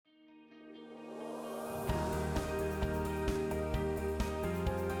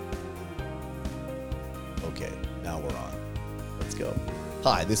Okay, now we're on. Let's go.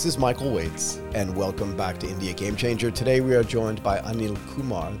 Hi, this is Michael Waits, and welcome back to India Game Changer. Today we are joined by Anil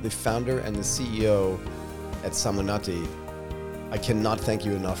Kumar, the founder and the CEO at Samunnati. I cannot thank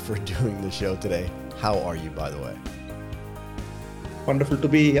you enough for doing the show today. How are you, by the way? Wonderful to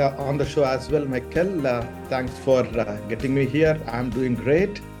be on the show as well, Michael. Thanks for getting me here. I'm doing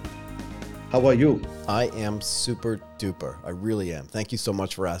great. How are you? I am super duper. I really am. Thank you so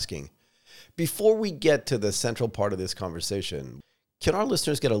much for asking. Before we get to the central part of this conversation, can our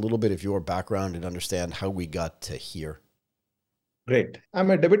listeners get a little bit of your background and understand how we got to here? Great.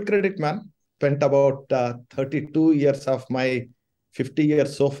 I'm a debit credit man. Spent about 32 years of my 50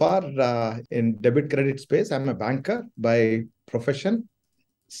 years so far in debit credit space. I'm a banker by profession.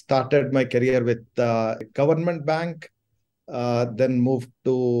 Started my career with government bank, then moved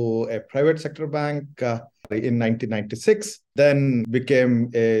to a private sector bank in 1996. Then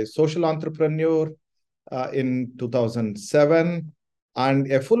became a social entrepreneur in 2007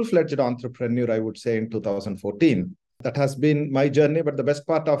 and a full-fledged entrepreneur, I would say, in 2014. That has been my journey, but the best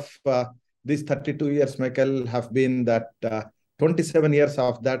part of these 32 years, Michael, have been that 27 years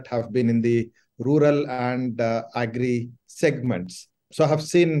of that have been in the rural and agri segments. So I have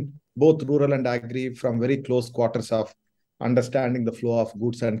seen both rural and agri from very close quarters of understanding the flow of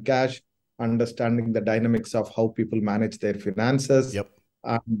goods and cash, understanding the dynamics of how people manage their finances,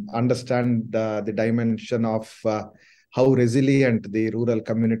 understand the dimension of how resilient the rural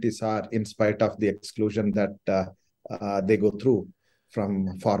communities are in spite of the exclusion that they go through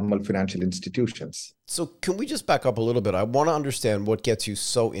from formal financial institutions. So can we just back up a little bit? I want to understand what gets you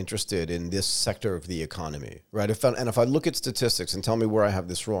so interested in this sector of the economy, right? If I look at statistics and tell me where I have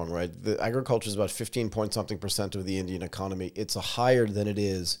this wrong, right? The agriculture is about 15 point something percent of the Indian economy. It's higher than it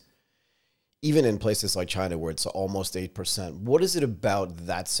is even in places like China where it's almost 8%. What is it about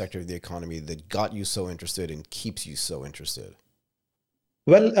that sector of the economy that got you so interested and keeps you so interested?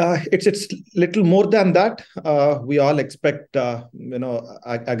 Well, it's little more than that. We all expect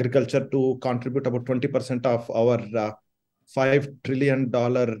agriculture to contribute about 20% of our $5 trillion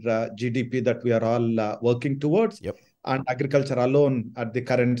GDP that we are all working towards. Yep. And agriculture alone at the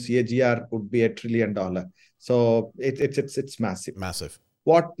current CAGR would be $1 trillion. So it's massive. Massive.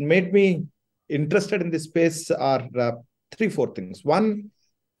 What made me interested in this space are four things. One,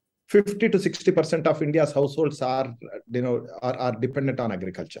 50 to 60% of India's households are dependent on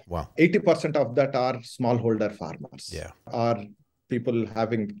agriculture. Wow. 80% of that are smallholder farmers. Yeah. Are people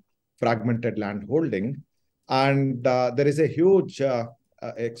having fragmented land holding. And there is a huge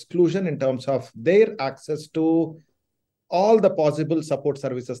exclusion in terms of their access to all the possible support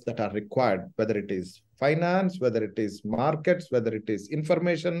services that are required, whether it is finance, whether it is markets, whether it is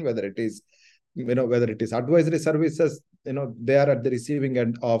information, whether it is advisory services. They are at the receiving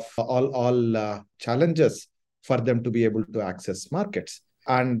end of all challenges for them to be able to access markets.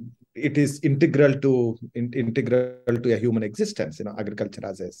 And it is integral to a human existence, agriculture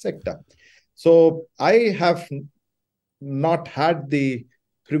as a sector. So I have not had the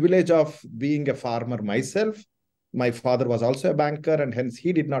privilege of being a farmer myself. My father was also a banker, and hence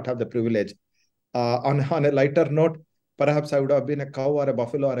he did not have the privilege. On a lighter note, perhaps I would have been a cow or a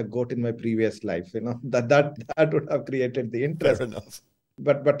buffalo or a goat in my previous life. That would have created the interest. Fair enough.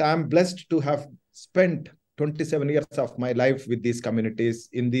 But I'm blessed to have spent 27 years of my life with these communities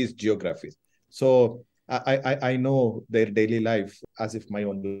in these geographies. So I know their daily life as if my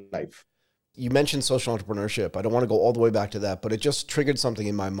own life. You mentioned social entrepreneurship. I don't want to go all the way back to that, but it just triggered something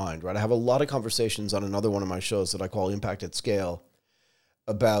in my mind, right? I have a lot of conversations on another one of my shows that I call Impact at Scale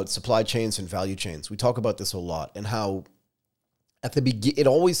about supply chains and value chains. We talk about this a lot, and how at the beginning, it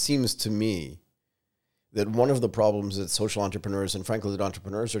always seems to me that one of the problems that social entrepreneurs and frankly that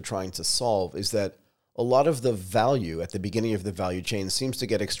entrepreneurs are trying to solve is that a lot of the value at the beginning of the value chain seems to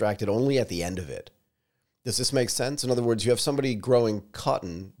get extracted only at the end of it. Does this make sense? In other words, you have somebody growing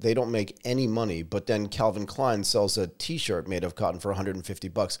cotton, they don't make any money, but then Calvin Klein sells a t-shirt made of cotton for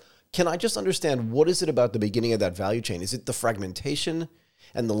 $150. Can I just understand, what is it about the beginning of that value chain? Is it the fragmentation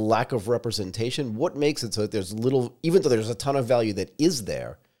and the lack of representation? What makes it so that there's little, even though there's a ton of value that is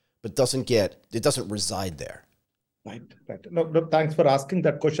there, but it doesn't reside there? Right. No, thanks for asking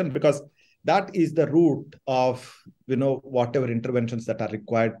that question, because that is the root of, whatever interventions that are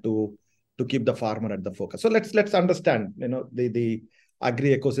required to keep the farmer at the focus. So let's understand, the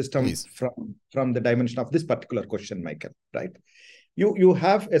agri ecosystem from the dimension of this particular question, Michael, right? You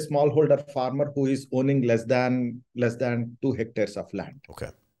have a smallholder farmer who is owning less than 2 hectares of land. Okay.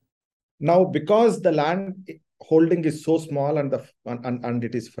 Now, because the land holding is so small and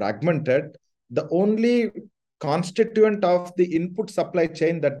it is fragmented, the only constituent of the input supply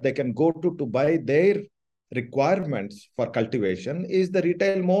chain that they can go to buy their requirements for cultivation is the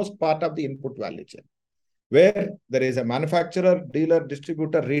retail most part of the input value chain, where there is a manufacturer, dealer,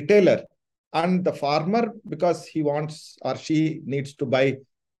 distributor, retailer, and the farmer, because he wants or she needs to buy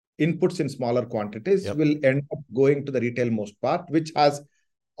inputs in smaller quantities, Yep. will end up going to the retail most part, which has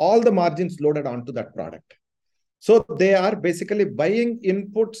all the margins loaded onto that product. So they are basically buying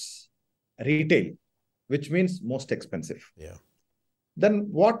inputs retail, which means most expensive. Yeah. Then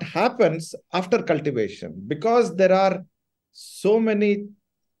what happens after cultivation? Because there are so many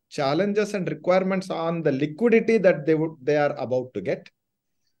challenges and requirements on the liquidity that they are about to get.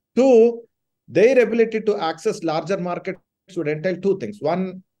 Two, their ability to access larger markets would entail two things.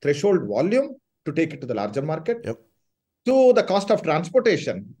 One, threshold volume to take it to the larger market. Yep. Two, the cost of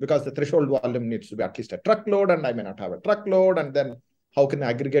transportation, because the threshold volume needs to be at least a truckload, and I may not have a truckload. And then how can I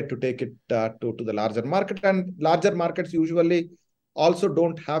aggregate to take it to the larger market? And larger markets usually also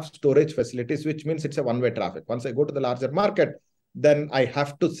don't have storage facilities, which means it's a one-way traffic. Once I go to the larger market, then I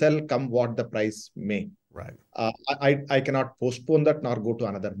have to sell come what the price may. Right. I cannot postpone that nor go to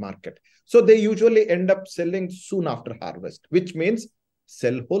another market. So they usually end up selling soon after harvest, which means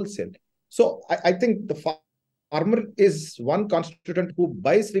sell wholesale. So I think the farmer is one constituent who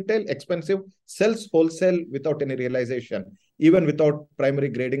buys retail expensive, sells wholesale without any realization, even without primary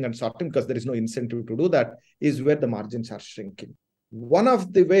grading and sorting, because there is no incentive to do that, is where the margins are shrinking. One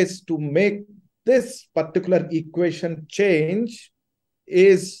of the ways to make this particular equation change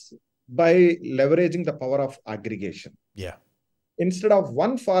is by leveraging the power of aggregation. Yeah. Instead of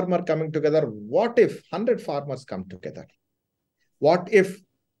one farmer coming together, what if 100 farmers come together? What if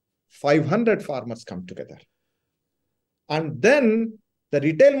 500 farmers come together? And then the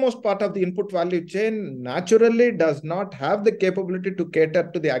retail most part of the input value chain naturally does not have the capability to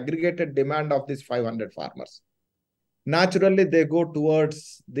cater to the aggregated demand of these 500 farmers. Naturally, they go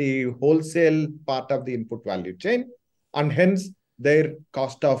towards the wholesale part of the input value chain, and hence their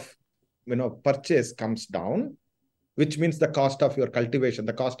cost of purchase comes down, which means the cost of your cultivation,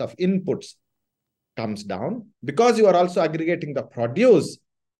 the cost of inputs comes down. Because you are also aggregating the produce,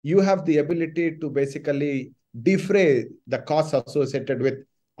 you have the ability to basically defray the costs associated with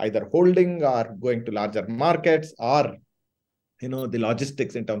either holding or going to larger markets, or the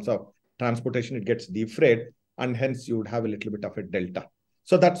logistics in terms of transportation, it gets defrayed, and hence you would have a little bit of a delta.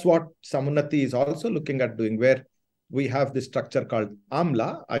 So that's what Samunnati is also looking at doing, where we have this structure called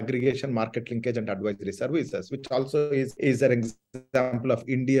AMLA, Aggregation, Market Linkage and Advisory Services, which also is an example of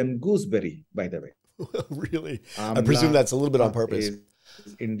Indian gooseberry, by the way. Really? AMLA, I presume that's a little bit on purpose.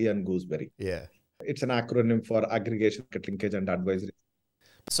 Indian gooseberry. Yeah. It's an acronym for Aggregation, Market Linkage and Advisory.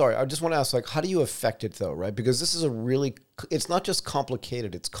 Sorry, I just want to ask, how do you affect it though, right? Because this is it's not just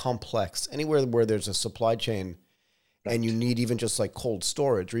complicated, it's complex. Anywhere where there's a supply chain and you need even just like cold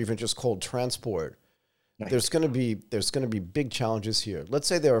storage or even just cold transport, there's going to be big challenges here. Let's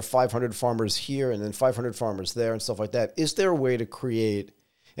say there are 500 farmers here and then 500 farmers there and stuff like that. Is there a way to create,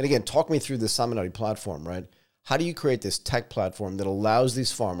 and again, talk me through the Samunnati platform, right? How do you create this tech platform that allows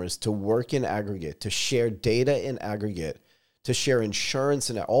these farmers to work in aggregate, to share data in aggregate, to share insurance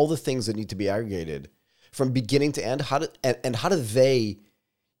and all the things that need to be aggregated from beginning to end? How do they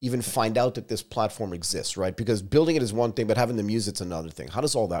even find out that this platform exists, right? Because building it is one thing, but having them use it's another thing. How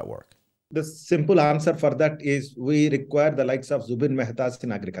does all that work? The simple answer for that is we require the likes of Zubin Mehta's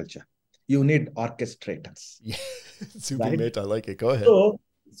in agriculture. You need orchestrators. Yeah, Zubin Mehta, I like it. Go ahead.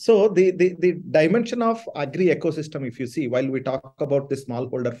 So the dimension of agri ecosystem, if you see, while we talk about the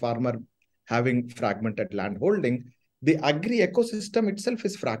smallholder farmer having fragmented land holding, the agri ecosystem itself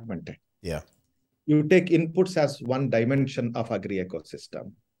is fragmented. Yeah. You take inputs as one dimension of agri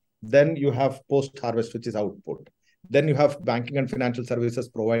ecosystem. Then you have post-harvest, which is output. Then you have banking and financial services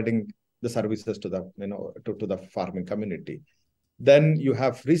providing the services to the to the farming community. Then you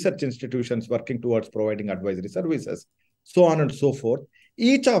have research institutions working towards providing advisory services, so on and so forth.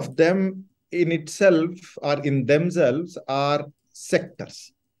 Each of them in itself or in themselves are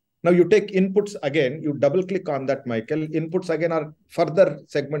sectors. Now you take inputs again, you double click on that, Michael. Inputs again are further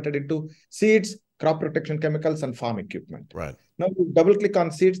segmented into seeds, crop protection chemicals, and farm equipment. Right. Now you double click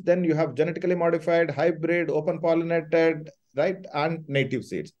on seeds, then you have genetically modified, hybrid, open pollinated, right, and native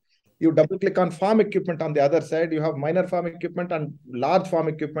seeds. You double click on farm equipment on the other side, you have minor farm equipment and large farm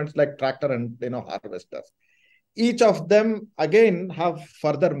equipments like tractor and harvesters. Each of them again have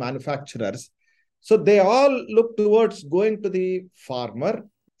further manufacturers. So they all look towards going to the farmer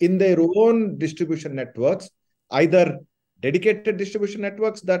in their own distribution networks, either dedicated distribution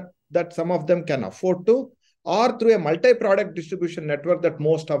networks that some of them can afford to, or through a multi-product distribution network that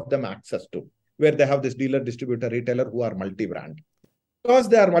most of them access to, where they have this dealer, distributor, retailer who are multi-brand. Because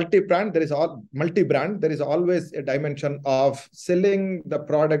they are multi-brand, there is always a dimension of selling the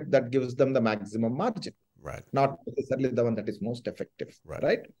product that gives them the maximum margin, Right. not necessarily the one that is most effective, Right.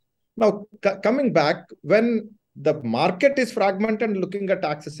 right? Now, coming back, when the market is fragmented, looking at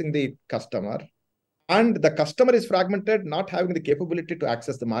accessing the customer, and the customer is fragmented, not having the capability to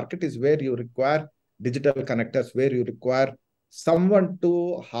access the market, is where you require digital connectors, where you require someone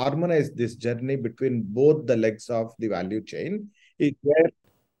to harmonize this journey between both the legs of the value chain, is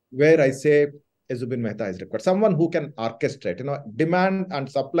where I say Zubin Mehta is required. Someone who can orchestrate, demand and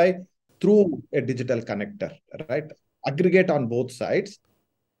supply through a digital connector, right? Aggregate on both sides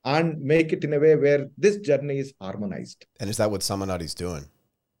and make it in a way where this journey is harmonized. And is that what Samunnati is doing?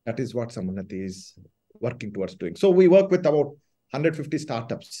 That is what Samunnati is working towards doing. So we work with about 150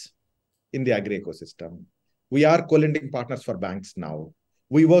 startups in the agri ecosystem. We are co-lending partners for banks now.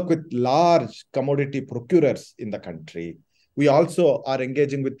 We work with large commodity procurers in the country. We also are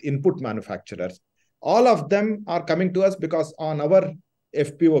engaging with input manufacturers. All of them are coming to us because on our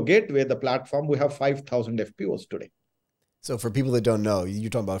FPO gateway, the platform, we have 5,000 FPOs today. So for people that don't know, you're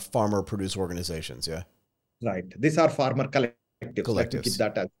talking about farmer-producer organizations, yeah? Right. These are farmer collectives. Let me keep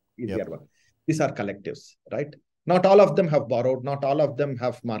that as easier one. These are collectives, right? Not all of them have borrowed, not all of them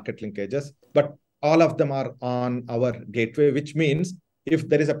have market linkages, but all of them are on our gateway, which means if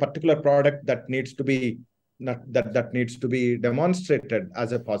there is a particular product that needs to be that needs to be demonstrated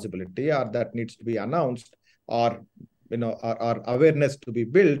as a possibility, or that needs to be announced, or or awareness to be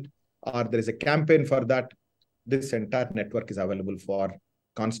built, or there is a campaign for that, this entire network is available for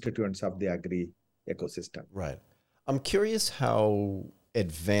constituents of the agri ecosystem. Right. I'm curious how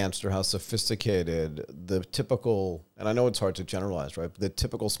advanced or how sophisticated the typical, and I know it's hard to generalize, right? But the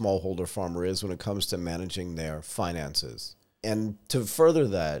typical smallholder farmer is when it comes to managing their finances. And to further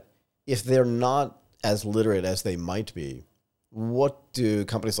that, if they're not as literate as they might be, what do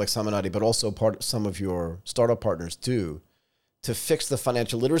companies like Samunnati, but also some of your startup partners do to fix the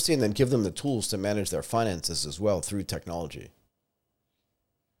financial literacy and then give them the tools to manage their finances as well through technology?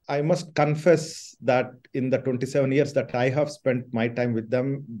 I must confess that in the 27 years that I have spent my time with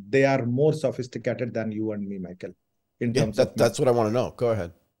them, they are more sophisticated than you and me, Michael, in terms of... That's what I want to know. Go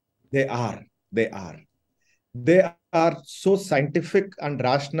ahead. They are. They are so scientific and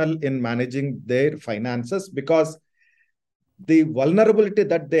rational in managing their finances, because the vulnerability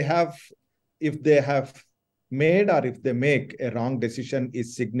that they have, if they have made or if they make a wrong decision,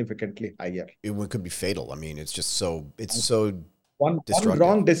 is significantly higher. It could be fatal. I mean, it's one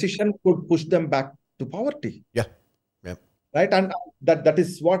wrong decision could push them back to poverty. Yeah. Right. And that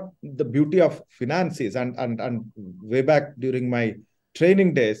is what the beauty of finance is. And way back during my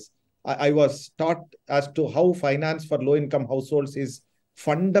training days, I was taught as to how finance for low-income households is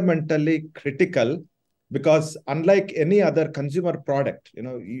fundamentally critical, because unlike any other consumer product,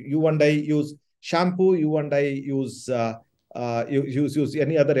 you and I use shampoo, you and I use use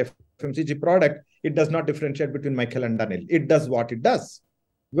any other FMCG product, it does not differentiate between Michael and Anil. It does what it does.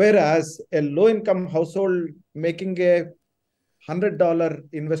 Whereas a low-income household making a $100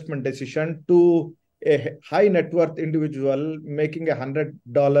 investment decision to a high net worth individual making a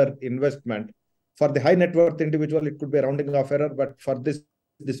 $100 investment, for the high net worth individual, it could be a rounding off error, but for this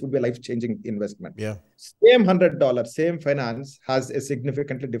would be a life-changing investment. Yeah. Same $100, same finance has a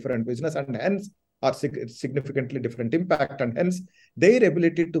significantly different business, and hence are significantly different impact, and hence their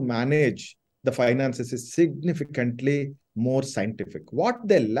ability to manage the finances is significantly more scientific. What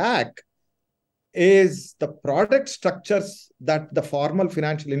they lack is the product structures that the formal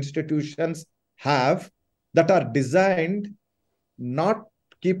financial institutions have, that are designed not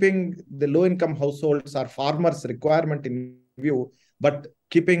keeping the low-income households or farmers' requirement in view, but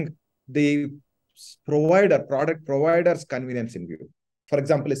keeping the product provider's convenience in view. For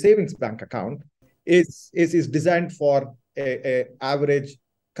example, a savings bank account is designed for a average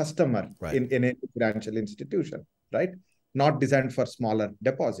customer in a financial institution, right? Not designed for smaller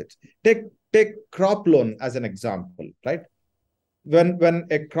deposits. Take crop loan as an example, right? When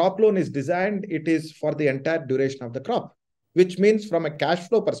a crop loan is designed, it is for the entire duration of the crop, which means from a cash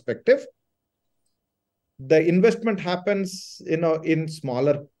flow perspective, the investment happens, in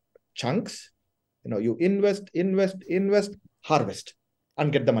smaller chunks. You invest, harvest,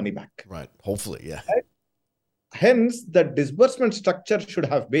 and get the money back. Right. Hopefully, yeah. Right? Hence, the disbursement structure should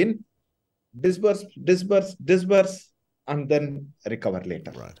have been disburse, and then recover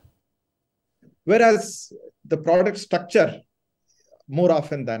later. Right. Whereas the product structure, more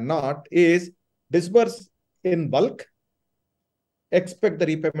often than not, is disburse in bulk, expect the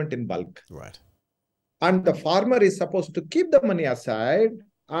repayment in bulk. Right. And the farmer is supposed to keep the money aside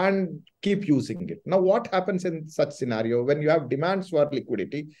and keep using it. Now, what happens in such scenario when you have demands for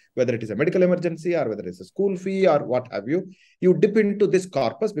liquidity, whether it is a medical emergency or whether it's a school fee or what have you, you dip into this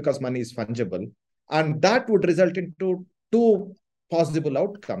corpus because money is fungible. And that would result into two possible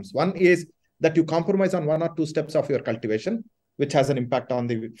outcomes. One is that you compromise on one or two steps of your cultivation, which has an impact on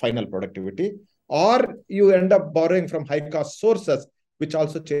the final productivity, or you end up borrowing from high cost sources, which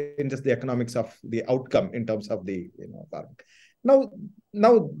also changes the economics of the outcome in terms of the farming.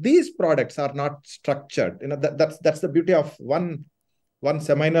 Now these products are not structured. That's the beauty of one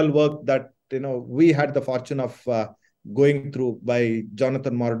seminal work that we had the fortune of going through by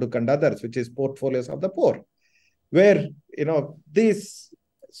Jonathan Marduk and others, which is Portfolios of the Poor, where these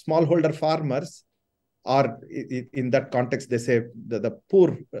smallholder farmers are, in that context, they say the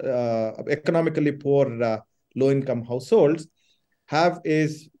poor, economically poor, low-income households have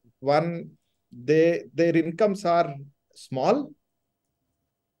is one, their incomes are small,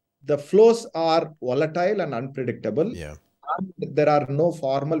 the flows are volatile and unpredictable. Yeah. And there are no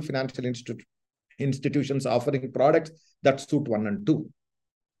formal financial institutions offering products that suit 1 and 2.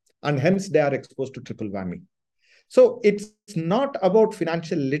 And hence they are exposed to triple whammy. So it's not about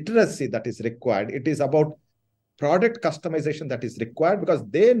financial literacy that is required. It is about product customization that is required, because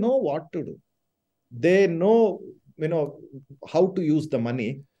they know what to do. They know, how to use the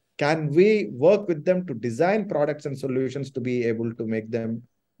money. Can we work with them to design products and solutions to be able to make them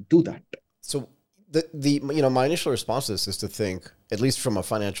do that? So my initial response to this is to think, at least from a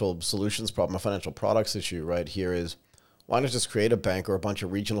financial solutions problem, a financial products issue right here is, why not just create a bank or a bunch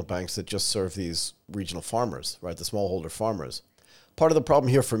of regional banks that just serve these regional farmers, right? The smallholder farmers. Part of the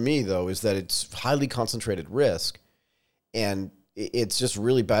problem here for me, though, is that it's highly concentrated risk, and it's just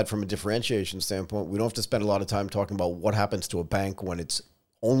really bad from a differentiation standpoint. We don't have to spend a lot of time talking about what happens to a bank when it's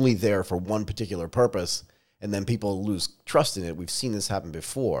only there for one particular purpose, and then people lose trust in it. We've seen this happen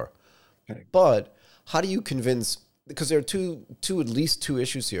before. Correct. But how do you convince, because there are at least two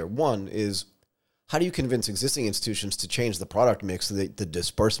issues here. One is, how do you convince existing institutions to change the product mix so that the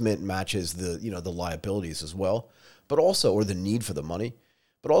disbursement matches the liabilities as well, but also, or the need for the money,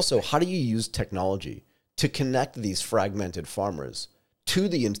 but also, how do you use technology to connect these fragmented farmers to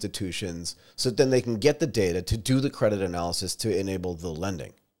the institutions so that then they can get the data to do the credit analysis to enable the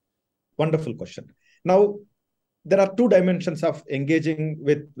lending? Wonderful question. Now, there are two dimensions of engaging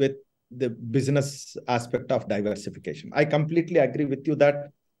with the business aspect of diversification. I completely agree with you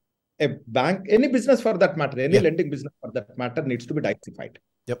that a bank, any business for that matter, any lending business for that matter, needs to be diversified.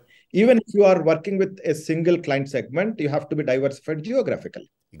 Yep. Even if you are working with a single client segment, you have to be diversified geographically.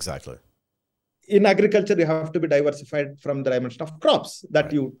 Exactly. In agriculture, you have to be diversified from the dimension of crops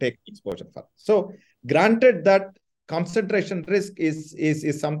that you take exposure for. So granted that concentration risk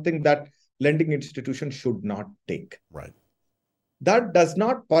is something that lending institutions should not take. Right. That does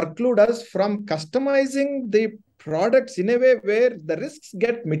not preclude us from customizing the products in a way where the risks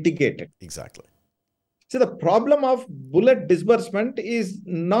get mitigated. Exactly. So the problem of bullet disbursement is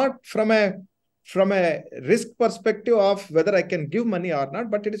not from a risk perspective of whether I can give money or not,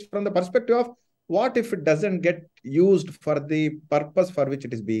 but it is from the perspective of what if it doesn't get used for the purpose for which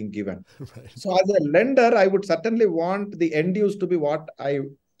it is being given. Right. So as a lender, I would certainly want the end use to be what I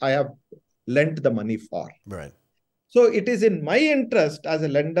have lent the money for. Right. So it is in my interest as a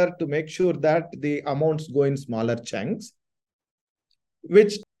lender to make sure that the amounts go in smaller chunks,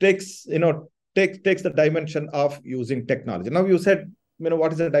 which takes the dimension of using technology. Now you said,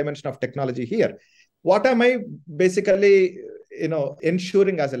 what is the dimension of technology here? What am I basically,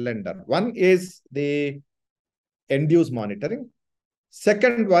 ensuring as a lender? One is the end use monitoring.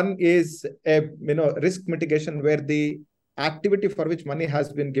 Second one is a risk mitigation, where the activity for which money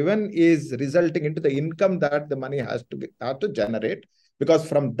has been given is resulting into the income that the money has to generate, because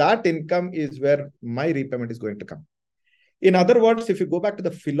from that income is where my repayment is going to come. In other words, if you go back to the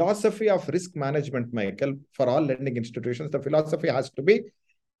philosophy of risk management, Michael, for all lending institutions, the philosophy has to be,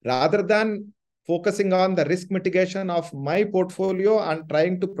 rather than focusing on the risk mitigation of my portfolio and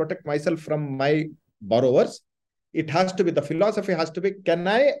trying to protect myself from my borrowers, the philosophy has to be, can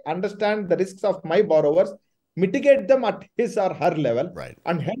I understand the risks of my borrowers, mitigate them at his or her level, right,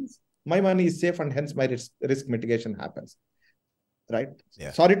 and hence my money is safe, and hence my risk mitigation happens. Right?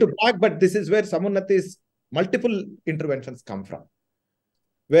 Yeah. Sorry to brag, but this is where Samunnati's multiple interventions come from.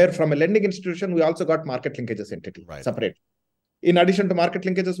 Where from a lending institution, we also got market linkages entity, separate. In addition to market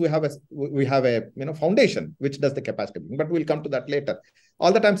linkages, we have a foundation which does the capacity building, but we'll come to that later.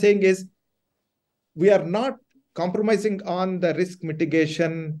 All that I'm saying is, we are not compromising on the risk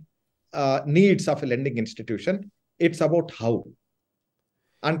mitigation needs of a lending institution. It's about how,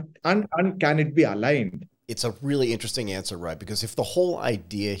 and can it be aligned? it's a really interesting answer, right? Because if the whole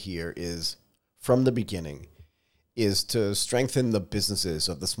idea here is from the beginning is to strengthen the businesses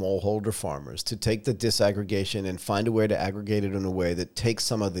of the smallholder farmers, to take the disaggregation and find a way to aggregate it in a way that takes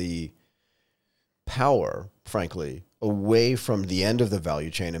some of the power, frankly, away from the end of the value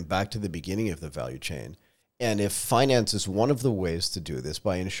chain and back to the beginning of the value chain. And if finance is one of the ways to do this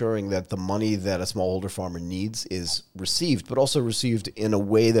by ensuring that the money that a smallholder farmer needs is received, but also received in a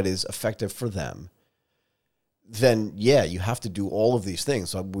way that is effective for them, then yeah, you have to do all of these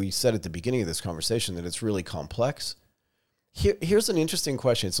things. So we said at the beginning of this conversation that it's really complex. Here's an interesting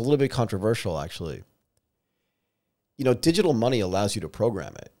question. It's a little bit controversial, actually. You know, digital money allows you to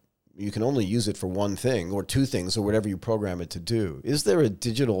program it. You can only use it for one thing or two things or whatever you program it to do. Is there a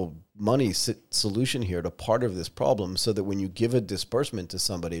digital money solution here to part of this problem so that when you give a disbursement to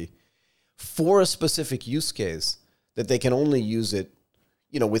somebody for a specific use case, that they can only use it,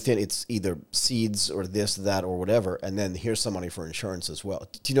 you know, within it's either seeds or this, that, or whatever, and then here's some money for insurance as well.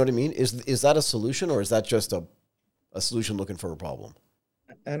 Do you know what I mean? Is that a solution, or is that just a solution looking for a problem?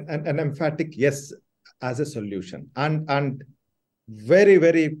 An emphatic yes as a solution. And very,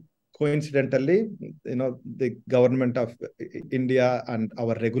 very coincidentally, you know, the government of India and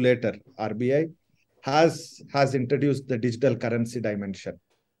our regulator, RBI, has introduced the digital currency dimension.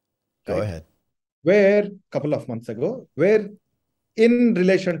 Go right? ahead. Where a couple of months ago, where in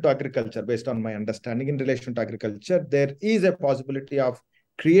relation to agriculture, based on my understanding, in relation to agriculture, there is a possibility of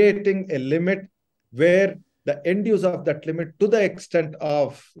creating a limit where the end use of that limit to the extent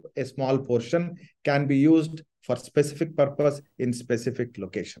of a small portion can be used for specific purpose in specific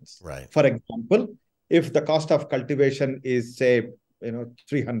locations. Right. For example, if the cost of cultivation is, say,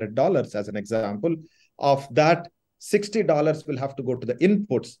 $300 as an example, of that, $60 will have to go to the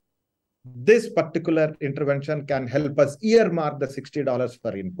inputs. This particular intervention can help us earmark the $60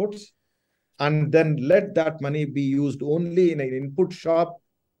 for inputs and then let that money be used only in an input shop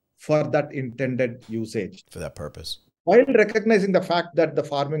for that intended usage. For that purpose. While recognizing the fact that the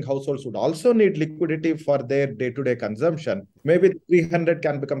farming households would also need liquidity for their day-to-day consumption, maybe 300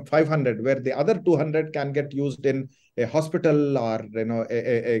 can become 500, where the other 200 can get used in a hospital or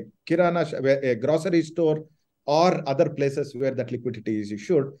a kirana, a grocery store, or other places where that liquidity is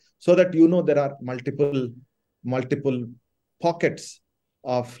issued, so that there are multiple pockets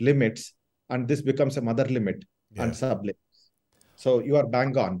of limits, and this becomes a mother limit and sub-limits. So you are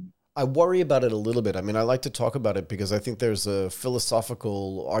bang on. I worry about it a little bit. I mean, I like to talk about it because I think there's a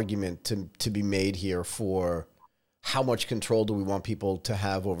philosophical argument to be made here for how much control do we want people to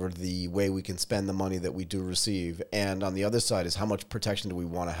have over the way we can spend the money that we do receive. And on the other side is how much protection do we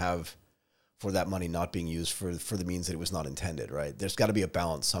want to have for that money not being used for the means that it was not intended, right? There's got to be a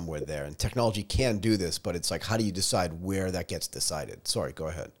balance somewhere there. And technology can do this, but it's like, how do you decide where that gets decided? Sorry, go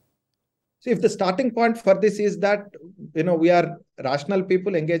ahead. So if the starting point for this is that, we are rational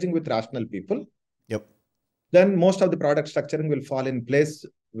people engaging with rational people, yep, then most of the product structuring will fall in place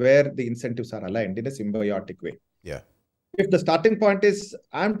where the incentives are aligned in a symbiotic way. Yeah. If the starting point is,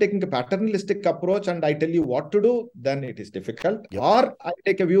 I'm taking a paternalistic approach and I tell you what to do, then it is difficult. Yep. Or I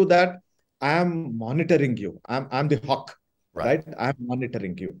take a view that I'm monitoring you. I'm the hawk, right? I'm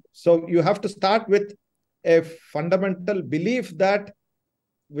monitoring you. So you have to start with a fundamental belief that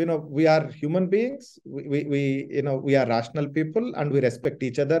we are human beings, we are rational people, and we respect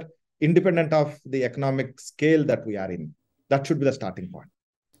each other independent of the economic scale that we are in. That should be the starting point.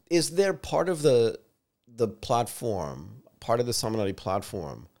 Is there part of the platform, part of the Samunnati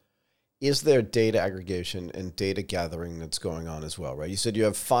platform, is there data aggregation and data gathering that's going on as well, right? You said you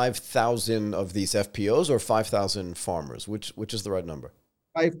have 5,000 of these FPOs or 5,000 farmers. Which is the right number?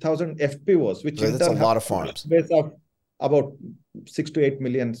 5,000 FPOs, which so that's a lot of farms. Base of about 6 to 8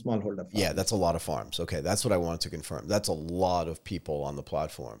 million smallholder farms. Yeah, that's a lot of farms. Okay, that's what I wanted to confirm. That's a lot of people on the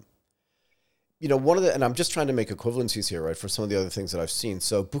platform. And I'm just trying to make equivalencies here, right, for some of the other things that I've seen.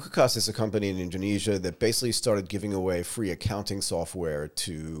 So Bukakas is a company in Indonesia that basically started giving away free accounting software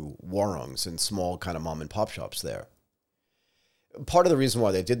to warungs and small kind of mom and pop shops there. Part of the reason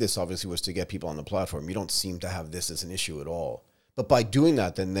why they did this, obviously, was to get people on the platform. You don't seem to have this as an issue at all. But by doing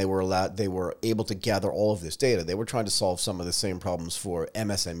that, then they were able to gather all of this data. They were trying to solve some of the same problems for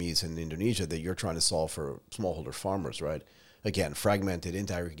MSMEs in Indonesia that you're trying to solve for smallholder farmers, right? Again, fragmented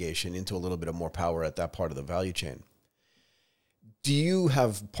into aggregation, into a little bit of more power at that part of the value chain. Do you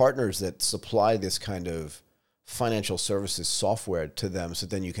have partners that supply this kind of financial services software to them so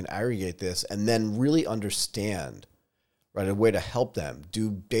then you can aggregate this and then really understand, right, a way to help them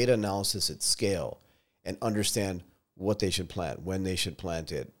do data analysis at scale and understand what they should plant, when they should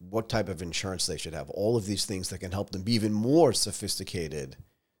plant it, what type of insurance they should have, all of these things that can help them be even more sophisticated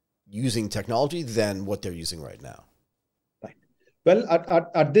using technology than what they're using right now. Right. Well,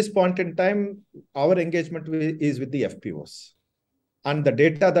 at this point in time, our engagement is with the FPOs. And the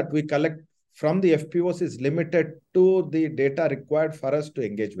data that we collect from the FPOs is limited to the data required for us to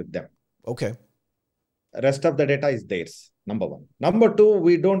engage with them. Okay. The rest of the data is theirs, number one. Number two,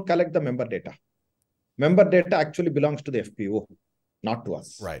 we don't collect the member data. Member data actually belongs to the FPO, not to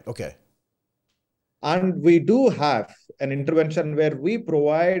us. Right. Okay. And we do have an intervention where we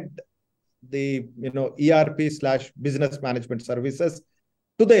provide the ERP/business management services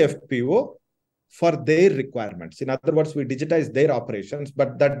to the FPO for their requirements. In other words, we digitize their operations,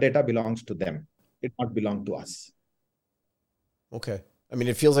 but that data belongs to them. It not belong to us. Okay. I mean,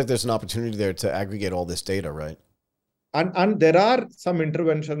 it feels like there's an opportunity there to aggregate all this data, right? And there are some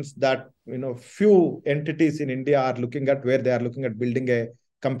interventions that few entities in India are looking at, where they are looking at building a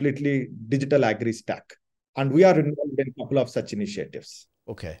completely digital agri stack. And we are involved in a couple of such initiatives.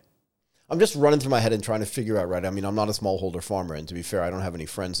 Okay. I'm just running through my head and trying to figure out, right? I mean, I'm not a smallholder farmer, and to be fair, I don't have any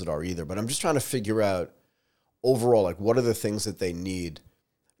friends that are either, but I'm just trying to figure out overall, like, what are the things that they need,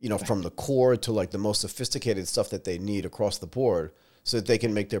 from the core to like the most sophisticated stuff that they need across the board so that they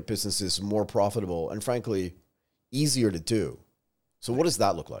can make their businesses more profitable and frankly, easier to do. So what does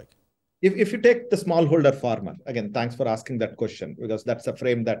that look like? If you take the smallholder farmer, again, thanks for asking that question, because that's a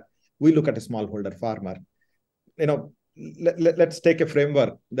frame that we look at a smallholder farmer. Let's take a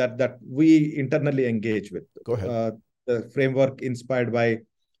framework that we internally engage with. Go ahead. The framework inspired by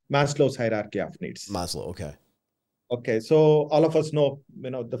Maslow's hierarchy of needs. Maslow, okay. Okay, so all of us know,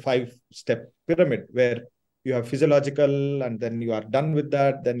 the 5-step pyramid, where you have physiological, and then you are done with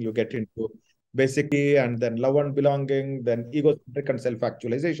that. Then you get into basic, and then love and belonging, then egocentric and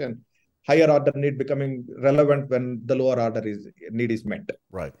self-actualization. Higher order need becoming relevant when the lower order need is met.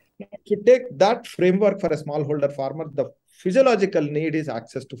 Right. If you take that framework for a smallholder farmer, the physiological need is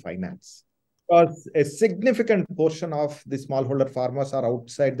access to finance. Because a significant portion of the smallholder farmers are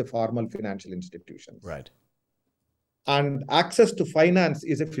outside the formal financial institutions. Right. And access to finance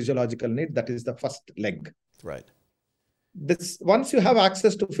is a physiological need. That is the first leg. Right. Once you have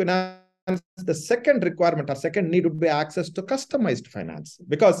access to finance, the second requirement or second need would be access to customized finance.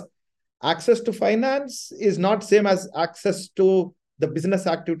 Because access to finance is not same as access to the business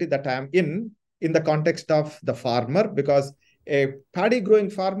activity that I am in the context of the farmer, because a paddy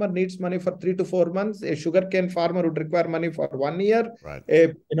growing farmer needs money for 3 to 4 months. A sugarcane farmer would require money for 1 year. Right.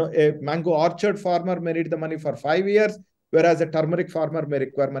 A mango orchard farmer may need the money for 5 years, whereas a turmeric farmer may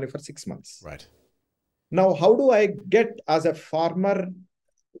require money for 6 months. Right. Now, how do I get as a farmer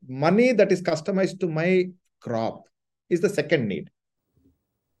money that is customized to my crop is the second need.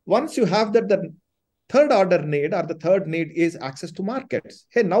 Once you have that, the third order need or the third need is access to markets.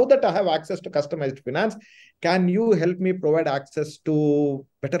 Hey, now that I have access to customized finance, can you help me provide access to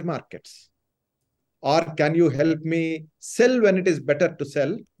better markets? Or can you help me sell when it is better to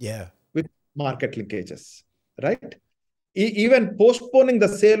sell? Yeah. With market linkages, right? Even postponing the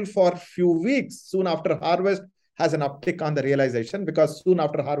sale for a few weeks soon after harvest has an uptick on the realization, because soon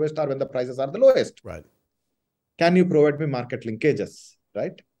after harvest are when the prices are the lowest. Right. Can you provide me market linkages,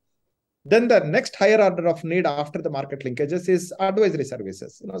 right? Then the next higher order of need after the market linkages is advisory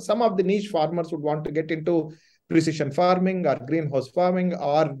services. Some of the niche farmers would want to get into precision farming or greenhouse farming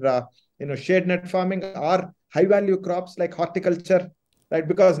or shade net farming or high value crops like horticulture, right?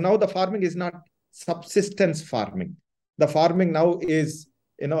 Because now the farming is not subsistence farming. The farming now is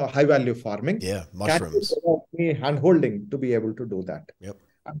high value farming. Yeah, mushrooms. Me hand holding to be able to do that. Yep.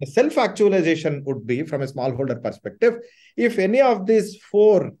 And the self-actualization would be, from a smallholder perspective, if any of these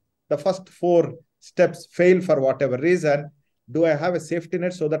the first 4 steps fail for whatever reason, do I have a safety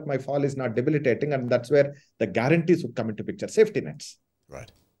net so that my fall is not debilitating? And that's where the guarantees would come into picture, safety nets. Right.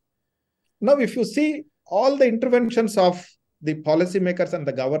 Now, if you see all the interventions of the policymakers and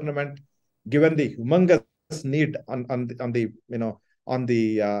the government, given the humongous need on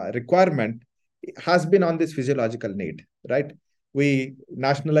the requirement, has been on this physiological need, right? We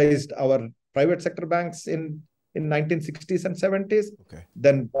nationalized our private sector banks in 1960s and 70s, okay.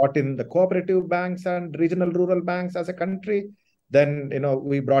 Then brought in the cooperative banks and regional rural banks as a country. Then,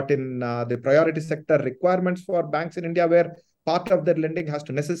 we brought in the priority sector requirements for banks in India, where part of their lending has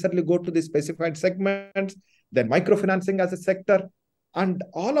to necessarily go to the specified segments, then microfinancing as a sector. And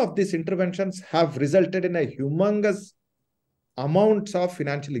all of these interventions have resulted in a humongous amounts of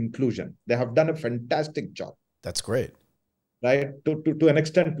financial inclusion. They have done a fantastic job. That's great. Right, to an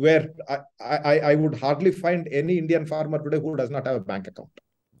extent where I would hardly find any Indian farmer today who does not have a bank account.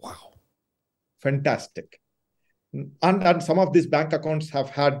 Wow. Fantastic. And some of these bank accounts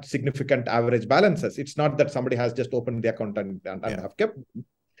have had significant average balances. It's not that somebody has just opened the account and have kept.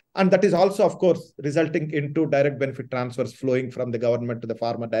 And that is also, of course, resulting into direct benefit transfers flowing from the government to the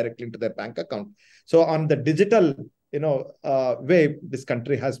farmer directly into their bank account. So on the digital, way, this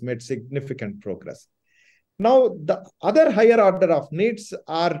country has made significant progress. Now, the other higher order of needs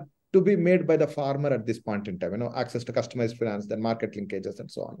are to be made by the farmer at this point in time, access to customized finance, then market linkages,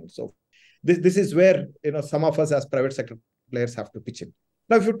 and so on and so forth. This is where, some of us as private sector players have to pitch in.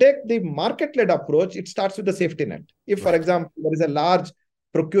 Now, if you take the market-led approach, it starts with the safety net. If, for example, there is a large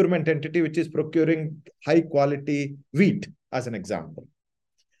procurement entity which is procuring high quality wheat, as an example,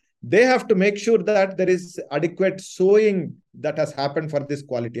 they have to make sure that there is adequate sowing that has happened for this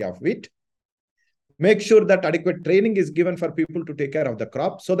quality of wheat. Make sure that adequate training is given for people to take care of the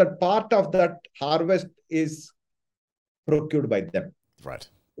crop, so that part of that harvest is procured by them. Right.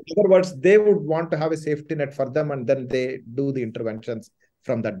 In other words, they would want to have a safety net for them, and then they do the interventions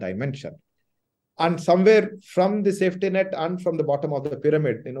from that dimension. And somewhere from the safety net and from the bottom of the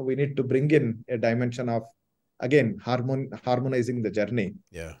pyramid, we need to bring in a dimension of, again, harmonizing the journey.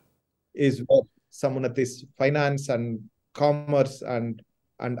 Yeah. Is where Samunnati's finance and commerce and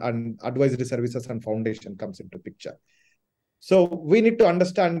advisory services and foundation comes into picture. So we need to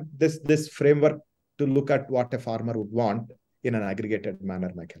understand this framework to look at what a farmer would want in an aggregated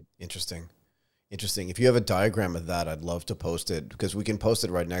manner, Michael. Interesting. If you have a diagram of that, I'd love to post it, because we can post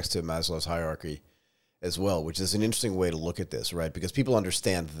it right next to Maslow's hierarchy as well, which is an interesting way to look at this, right? Because people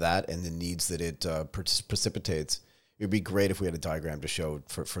understand that and the needs that it precipitates. It would be great if we had a diagram to show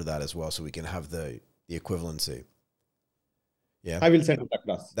for that as well, so we can have the equivalency. Yeah, I will send it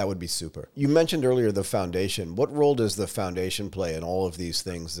across. That would be super. You mentioned earlier the foundation. What role does the foundation play in all of these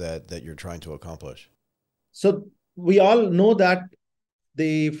things that you're trying to accomplish? So we all know that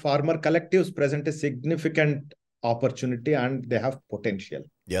the farmer collectives present a significant opportunity and they have potential.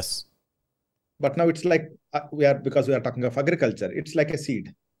 Yes. But now it's like because we are talking of agriculture, it's like a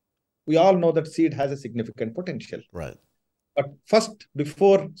seed. We all know that seed has a significant potential. Right. But first,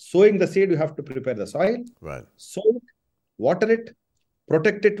 before sowing the seed, you have to prepare the soil. Right. Sow it, water it,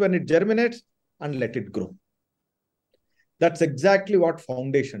 protect it when it germinates, and let it grow. That's exactly what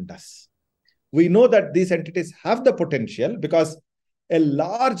foundation does. We know that these entities have the potential because a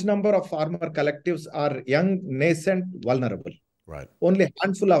large number of farmer collectives are young, nascent, vulnerable. Right. Only a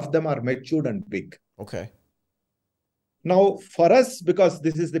handful of them are matured and big. Okay. Now, for us, because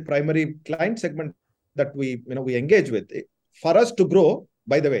this is the primary client segment that we engage with, for us to grow,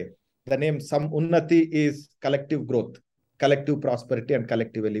 by the way, the name Samunnati is collective growth, collective prosperity, and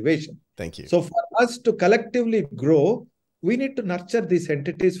collective elevation. Thank you. So for us to collectively grow, we need to nurture these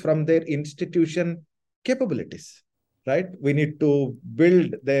entities from their institution capabilities, right? We need to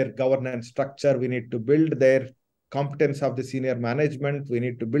build their governance structure. We need to build their competence of the senior management. We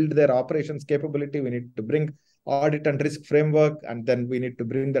need to build their operations capability. We need to bring audit and risk framework, and then we need to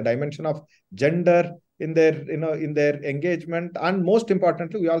bring the dimension of gender in their engagement. And most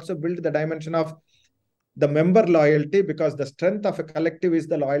importantly, we also build the dimension of the member loyalty, because the strength of a collective is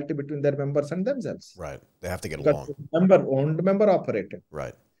the loyalty between their members and themselves. Right. They have to get along. Member owned, member operated.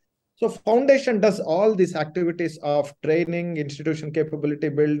 Right. So foundation does all these activities of training, institution capability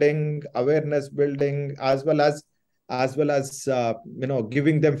building, awareness building, as well as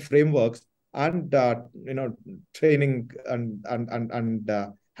giving them frameworks and training and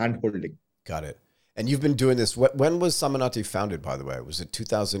hand-holding. Got it. And you've been doing this. When was Samunnati founded, by the way? Was it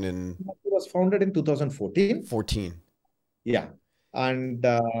 2000? It was founded in 2014. 14. Yeah. And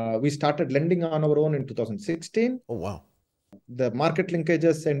we started lending on our own in 2016. Oh, wow. The market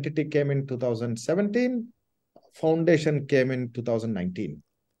linkages entity came in 2017. Foundation came in 2019.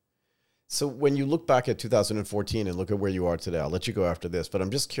 So when you look back at 2014 and look at where you are today, I'll let you go after this, but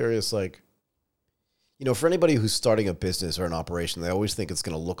I'm just curious, for anybody who's starting a business or an operation, they always think it's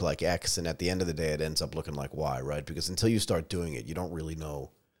going to look like X, and at the end of the day, it ends up looking like Y, right? Because until you start doing it, you don't really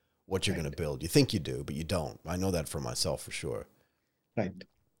know what you're going to build. You think you do, but you don't. I know that for myself for sure. Right.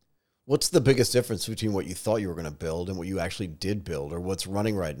 What's the biggest difference between what you thought you were going to build and what you actually did build, or what's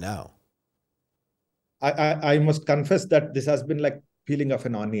running right now? I must confess that this has been like peeling off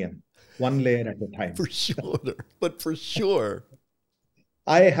an onion, one layer at a time. For sure. But for sure.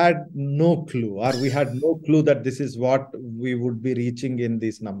 I had no clue, or we had no clue that this is what we would be reaching in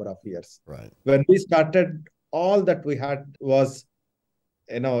this number of years. Right. When we started, all that we had was,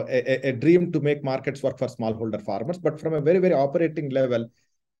 a dream to make markets work for smallholder farmers. But from a very, very operating level,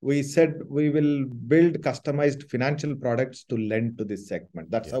 we said we will build customized financial products to lend to this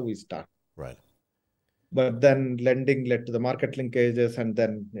segment. That's how we start. Right. But then lending led to the market linkages, and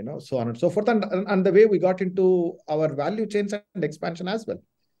then, so on and so forth. And the way we got into our value chains and expansion as well.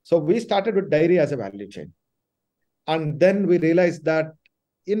 So we started with dairy as a value chain. And then we realized that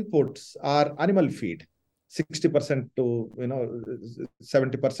inputs are animal feed. 60% to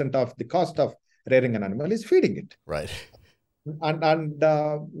 70% of the cost of rearing an animal is feeding it. Right. And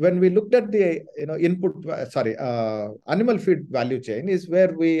when we looked at the animal feed value chain, is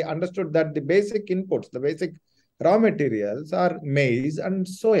where we understood that the basic inputs, the basic raw materials are maize and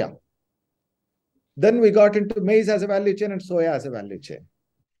soya. Then we got into maize as a value chain and soya as a value chain.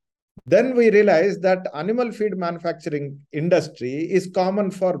 Then we realized that animal feed manufacturing industry is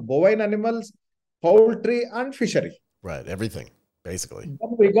common for bovine animals, poultry, and fishery. Right, everything, basically.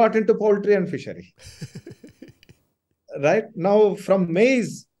 Then we got into poultry and fishery. Right? Now, from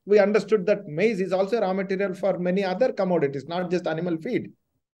maize, we understood that maize is also raw material for many other commodities, not just animal feed.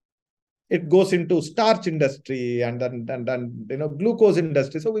 It goes into starch industry and glucose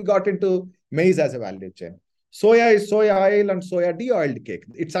industry. So we got into maize as a value chain. Soya is soya oil and soya de-oiled cake.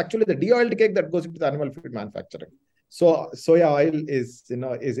 It's actually the de-oiled cake that goes into the animal feed manufacturing. So soya oil is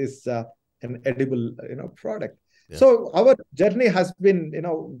an edible product. Yeah. So our journey has been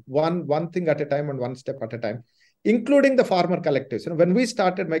one thing at a time and one step at a time, including the farmer collectives. When we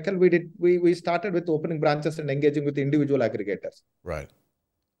started, Michael, we started with opening branches and engaging with individual aggregators. Right.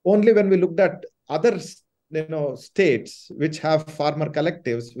 Only when we looked at other states which have farmer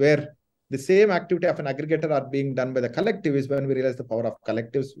collectives where the same activity of an aggregator are being done by the collective is when we realized the power of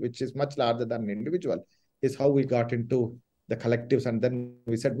collectives, which is much larger than an individual, is how we got into the collectives. And then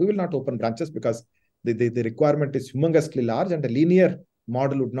we said, we will not open branches because the requirement is humongously large and a linear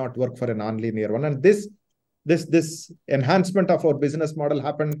model would not work for a non-linear one. And this enhancement of our business model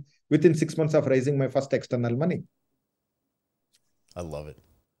happened within 6 months of raising my first external money. I love it.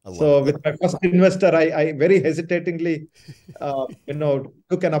 With my first investor, I very hesitatingly,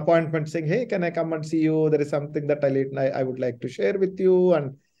 took an appointment saying, hey, can I come and see you? There is something that I would like to share with you.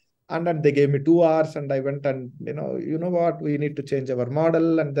 And then they gave me 2 hours and I went and, you know what, we need to change our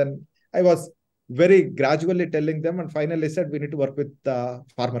model. And then I was very gradually telling them and finally said, we need to work with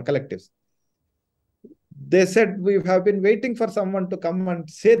farmer collectives. They said, we have been waiting for someone to come and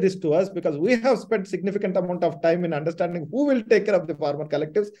say this to us because we have spent significant amount of time in understanding who will take care of the farmer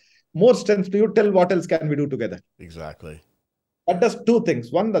collectives. More strength to you. Tell what else can we do together. Exactly. That does 2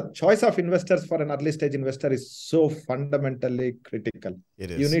 things. One, the choice of investors for an early stage investor is so fundamentally critical.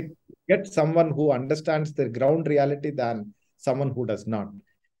 It is. You need to get someone who understands the ground reality than someone who does not.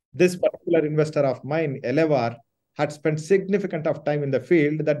 This particular investor of mine, Elevar, had spent significant of time in the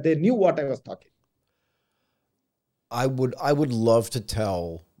field that they knew what I was talking. I would love to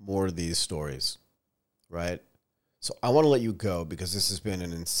tell more of these stories, right? So I want to let you go because this has been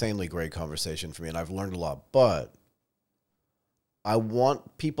an insanely great conversation for me and I've learned a lot, but I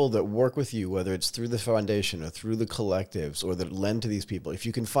want people that work with you, whether it's through the foundation or through the collectives or that lend to these people, if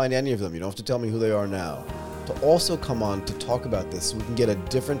you can find any of them, you don't have to tell me who they are now, to also come on to talk about this so we can get a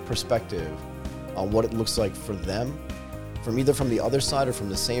different perspective on what it looks like for them, from either from the other side or from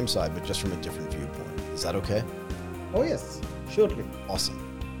the same side, but just from a different viewpoint. Is that okay? Oh, yes, surely. Awesome.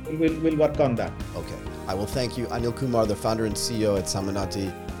 We'll work on that. Okay. I will thank you, Anil Kumar, the founder and CEO at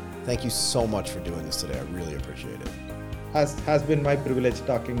Samunnati. Thank you so much for doing this today. I really appreciate it. Has been my privilege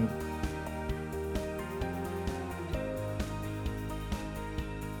talking